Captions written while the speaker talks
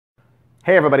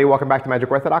Hey everybody, welcome back to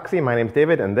Magic Orthodoxy. My name's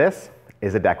David and this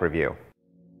is a deck review.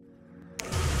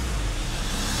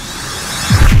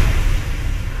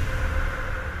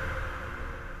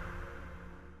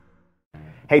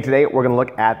 Hey, today we're going to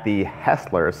look at the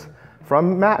Hesslers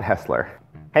from Matt Hessler.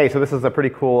 Hey, so this is a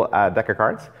pretty cool deck of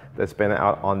cards that's been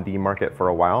out on the market for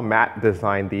a while. Matt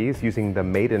designed these using the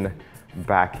maiden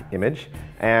back image,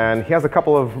 and he has a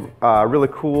couple of really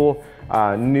cool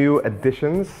new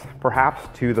additions,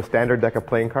 perhaps, to the standard deck of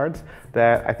playing cards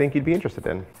that I think you'd be interested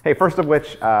in. Hey, first of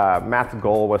which, Matt's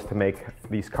goal was to make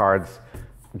these cards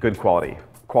good quality.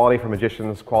 Quality for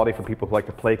magicians, quality for people who like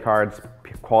to play cards,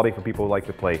 quality for people who like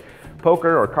to play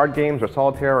poker or card games or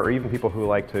solitaire, or even people who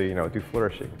like to, do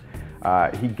flourishing.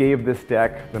 He gave this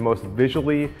deck the most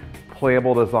visually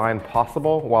playable design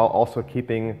possible, while also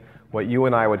keeping what you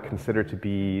and I would consider to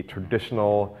be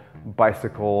traditional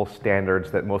bicycle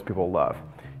standards that most people love.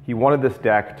 He wanted this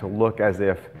deck to look as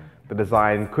if the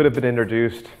design could have been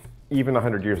introduced even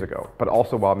 100 years ago, but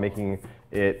also while making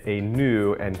it a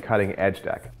new and cutting edge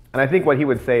deck. And I think what he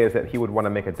would say is that he would want to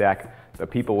make a deck that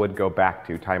people would go back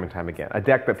to time and time again, a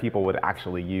deck that people would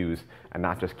actually use and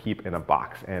not just keep in a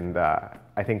box. And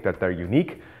I think that they're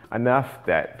unique enough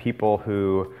that people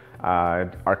who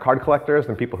are card collectors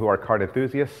and people who are card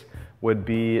enthusiasts would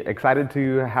be excited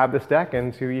to have this deck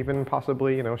and to even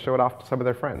possibly, show it off to some of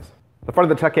their friends. The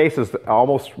front of the tuck case is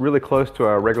almost really close to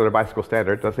a regular bicycle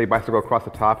standard. It does say bicycle across the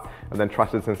top and then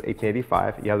trusted since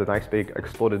 1885. You have the nice big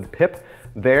exploded pip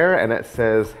there, and it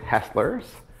says Hesslers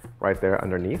right there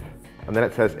underneath. And then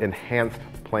it says enhanced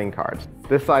playing cards.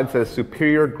 This side says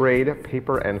superior grade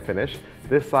paper and finish.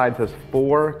 This side says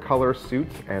 4 color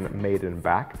suits and made in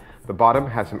back. The bottom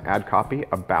has some ad copy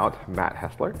about Matt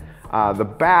Hessler. The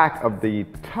back of the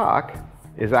tuck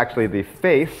is actually the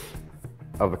face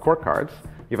of the court cards.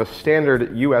 You have a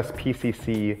standard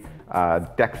USPCC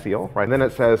deck seal, right? And then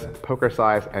it says poker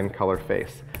size and color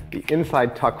face. The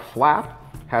inside tuck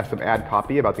flap has some ad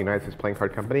copy about the United States Playing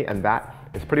Card Company, and that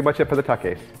is pretty much it for the tuck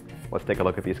case. Let's take a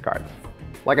look at these cards.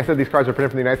 Like I said, these cards are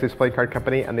printed from the United States Playing Card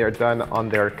Company, and they are done on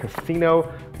their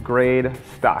casino grade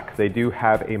stock. They do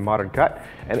have a modern cut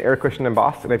and air cushion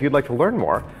embossed, and if you'd like to learn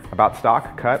more about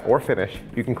stock, cut, or finish,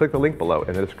 you can click the link below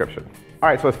in the description. All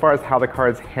right, so as far as how the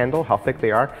cards handle, how thick they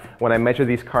are, when I measure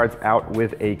these cards out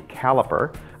with a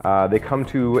caliper, they come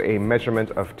to a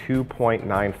measurement of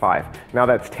 2.95. Now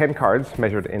that's 10 cards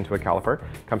measured into a caliper,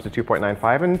 comes to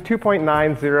 2.95, and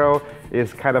 2.90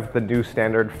 is kind of the new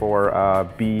standard for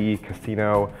B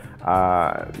casino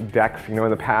decks. In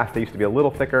the past they used to be a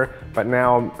little thicker, but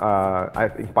now I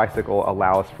think Bicycle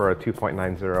allows for a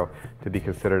 2.90 to be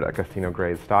considered a casino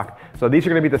grade stock. So these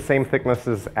are going to be the same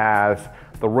thicknesses as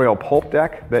the Royal Pulp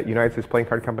deck that United States Playing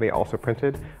Card Company also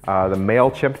printed. The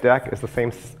MailChimp deck is the same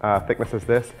thickness as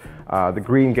this. The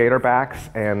Green Gator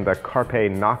backs and the Carpe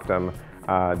Noctem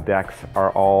decks are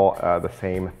all the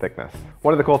same thickness.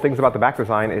 One of the cool things about the back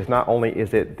design is not only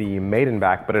is it the maiden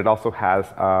back, but it also has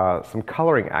some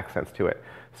coloring accents to it.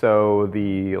 So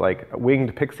the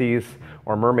winged pixies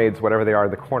or mermaids, whatever they are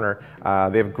in the corner,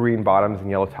 they have green bottoms and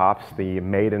yellow tops. The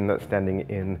maiden that's standing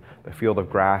in the field of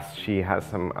grass, she has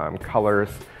some colors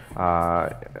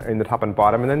in the top and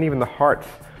bottom, and then even the hearts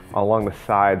along the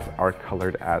sides are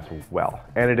colored as well.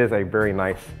 And it is a very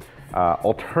nice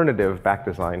alternative back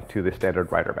design to the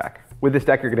standard rider back. With this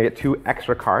deck, you're going to get 2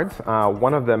 extra cards.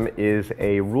 One of them is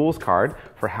a rules card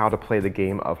for how to play the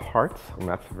game of hearts, and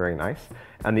that's very nice.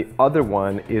 And the other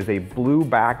one is a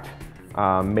blue-backed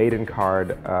maiden card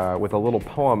with a little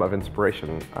poem of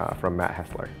inspiration from Matt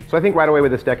Hessler. So I think right away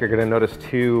with this deck, you're going to notice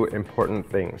 2 important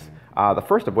things. The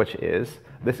first of which is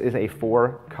this is a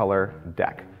 4-color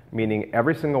deck, meaning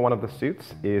every single one of the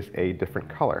suits is a different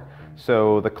color.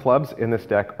 So the clubs in this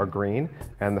deck are green,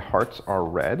 and the hearts are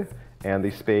red, and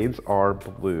the spades are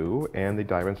blue, and the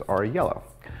diamonds are yellow.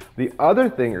 The other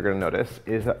thing you're going to notice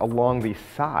is that along the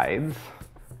sides,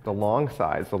 the long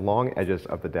edges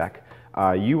of the deck,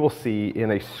 you will see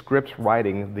in a script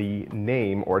writing the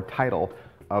name or title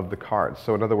of the cards.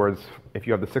 So in other words, if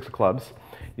you have the 6 of clubs,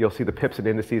 you'll see the pips and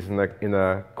indices in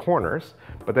the corners,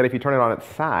 but then if you turn it on its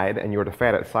side and you were to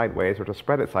fan it sideways or to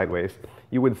spread it sideways,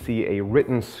 you would see a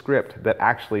written script that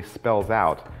actually spells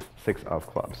out 6 of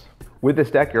clubs. With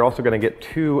this deck, you're also going to get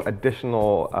 2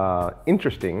 additional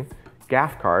interesting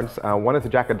gaff cards. One is a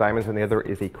Jack of Diamonds and the other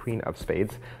is a Queen of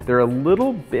Spades. They're a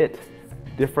little bit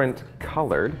different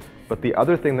colored, but the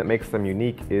other thing that makes them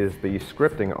unique is the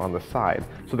scripting on the side.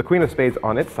 So the Queen of Spades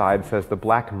on its side says the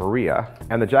Black Maria,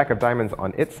 and the Jack of Diamonds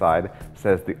on its side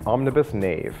says the Omnibus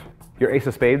Knave. Your ace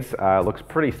of spades looks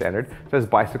pretty standard. It says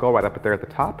bicycle right up there at the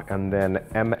top, and then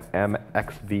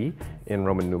MMXV in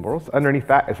Roman numerals. Underneath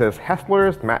that, it says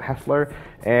Hesslers, Matt Hessler,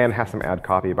 and has some ad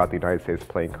copy about the United States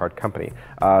Playing Card Company.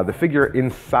 The figure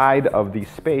inside of the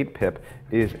spade pip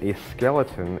is a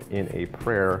skeleton in a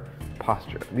prayer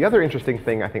posture. The other interesting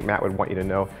thing I think Matt would want you to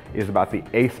know is about the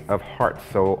ace of hearts.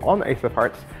 So on the ace of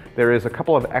hearts, there is a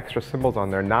couple of extra symbols on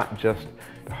there, not just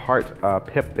the heart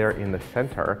pip there in the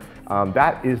center.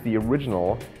 That is the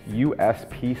original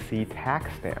USPCC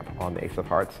tax stamp on the ace of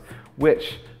hearts,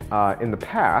 which in the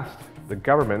past, the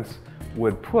governments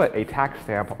would put a tax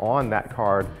stamp on that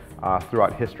card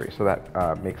throughout history. So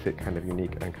that makes it kind of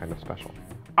unique and kind of special.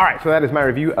 All right, so that is my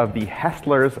review of the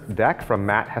Hesslers deck from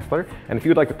Matt Hessler. And if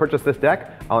you would like to purchase this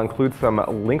deck, I'll include some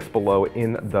links below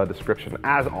in the description.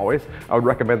 As always, I would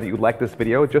recommend that you like this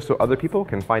video just so other people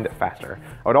can find it faster.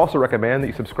 I would also recommend that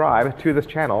you subscribe to this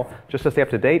channel just to stay up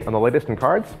to date on the latest in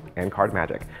cards and card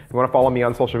magic. If you want to follow me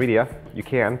on social media, you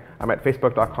can. I'm at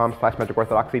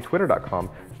facebook.com/magicorthodoxy,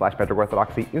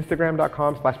 twitter.com/magicorthodoxy,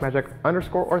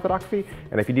 instagram.com/magic_orthodoxy.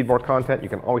 And if you need more content, you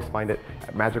can always find it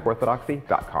at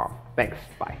magicorthodoxy.com. Thanks.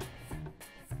 Bye.